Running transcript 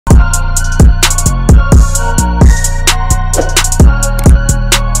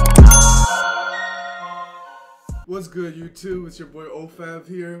What's good, YouTube? It's your boy oFAB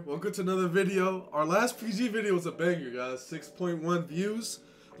here. Welcome to another video. Our last PG video was a banger, guys. 6.1 views.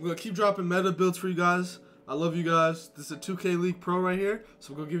 I'm gonna keep dropping meta builds for you guys. I love you guys. This is a 2K League Pro right here,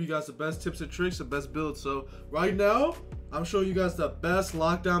 so we're gonna give you guys the best tips and tricks, the best builds. So right now, I'm showing you guys the best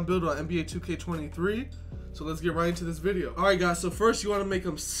lockdown build on NBA 2K23. So let's get right into this video. All right, guys. So first, you want to make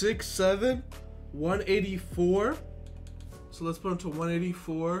them 6'7", 184. So let's put them to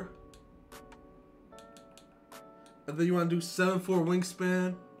 184. And then you want to do 7'4"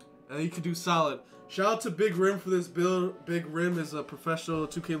 wingspan, and you can do solid. Shout out to Big Rim for this build. Big Rim is a professional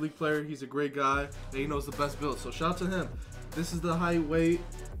 2K League player. He's a great guy, and he knows the best build. So shout out to him. This is the height, weight.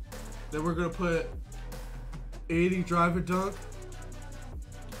 Then we're gonna put 80 drive and dunk.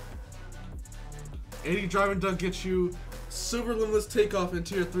 80 drive and dunk gets you silver limitless takeoff in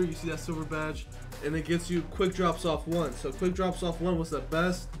tier 3. You see that silver badge, and it gets you quick drops off 1. So quick drops off 1 was the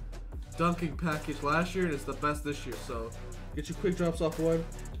best dunking package last year, and it's the best this year. So get you quick drops off 1.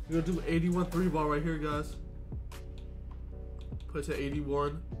 We're gonna do 81 3 ball right here, guys. Put it to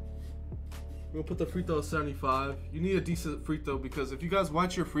 81. We're gonna put the free throw at 75. You need a decent free throw, because if you guys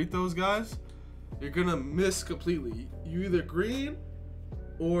watch your free throws, guys, you're gonna miss completely. You either green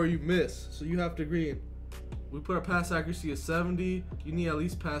or you miss, so you have to green. We put our pass accuracy at 70. You need at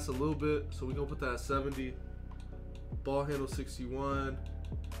least pass a little bit, so we're gonna put that at 70. Ball handle 61.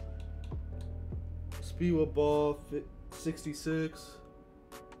 Speed with ball 66.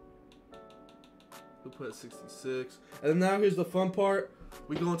 We'll put it 66. And then now here's the fun part.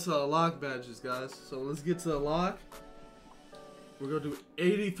 We go into the lock badges, guys. So let's get to the lock. We're gonna do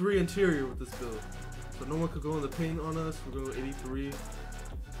 83 interior with this build. So no one could go in the paint on us. We're gonna go 83.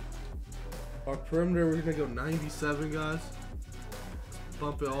 Our perimeter, we're gonna go 97, guys.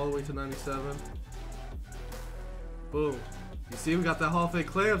 Bump it all the way to 97. Boom. You see, we got that Hall of Fame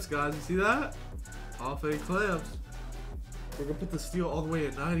clamps, guys. You see that? Hall of Fame clamps. We're gonna put the steel all the way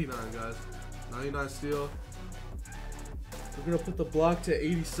at 99, guys. 99 steel. We're gonna put the block to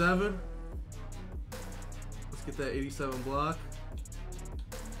 87. Let's get that 87 block.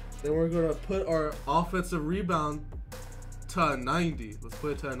 Then we're gonna put our offensive rebound to a 90. Let's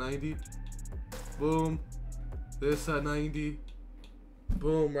put it to a 90. Boom. This at 90.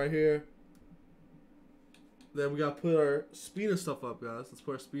 Boom, right here. Then we gotta put our speed and stuff up, guys. Let's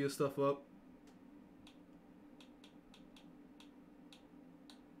put our speed and stuff up.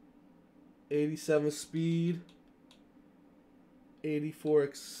 87 speed, 84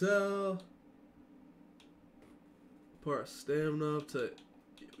 excel. Put our stamina up to,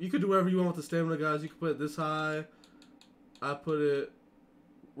 you could do whatever you want with the stamina, guys. You can put it this high. I put it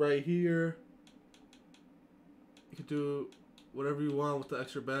right here. You can do whatever you want with the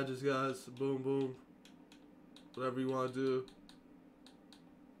extra badges, guys. Boom, boom. Whatever you want to do.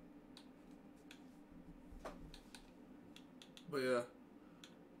 But yeah.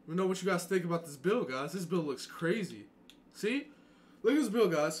 We know what you guys think about this build, guys. This build looks crazy. See? Look at this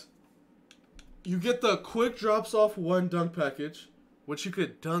build, guys. You get the quick drops off 1 dunk package, which you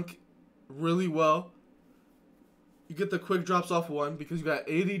could dunk really well. You get the quick drops off 1 because you got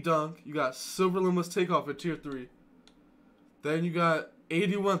 80 dunk. You got silver limitless takeoff at tier 3. Then you got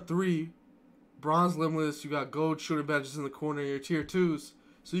 81 3 bronze limitless. You got gold shooting badges in the corner in your tier 2s.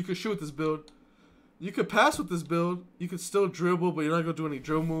 So you can shoot this build. You could pass with this build. You could still dribble, but you're not going to do any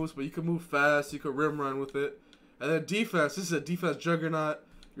dribble moves. But you can move fast. You could rim run with it. And then defense. This is a defense juggernaut.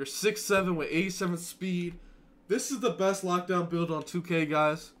 You're 6'7" with 87 speed. This is the best lockdown build on 2K,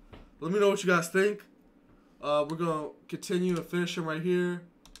 guys. Let me know what you guys think. We're going to continue and finish him right here.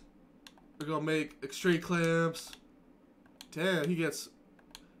 We're going to make extreme clamps. Damn, he gets...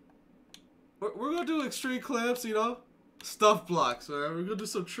 We're going to do extreme clamps, you know. Stuff blocks, man. We're going to do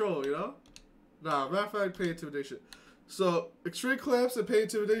some troll, you know. Nah, matter of fact, paint intimidation. So, extreme clamps and paint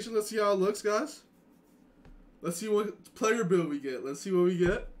intimidation. Let's see how it looks, guys. Let's see what player build we get. Let's see what we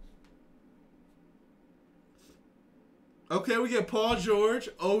get. Okay, we get Paul George,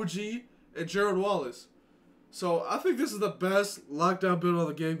 OG, and Gerald Wallace. So, I think this is the best lockdown build on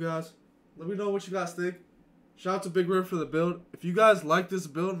the game, guys. Let me know what you guys think. Shout out to Big Rim for the build. If you guys like this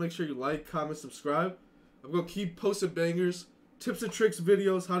build, make sure you like, comment, subscribe. I'm going to keep posting bangers. Tips and tricks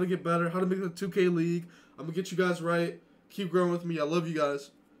videos, how to get better, how to make the 2K League. I'm going to get you guys right. Keep growing with me. I love you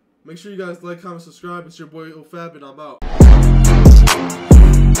guys. Make sure you guys like, comment, subscribe. It's your boy oFAB, and I'm out.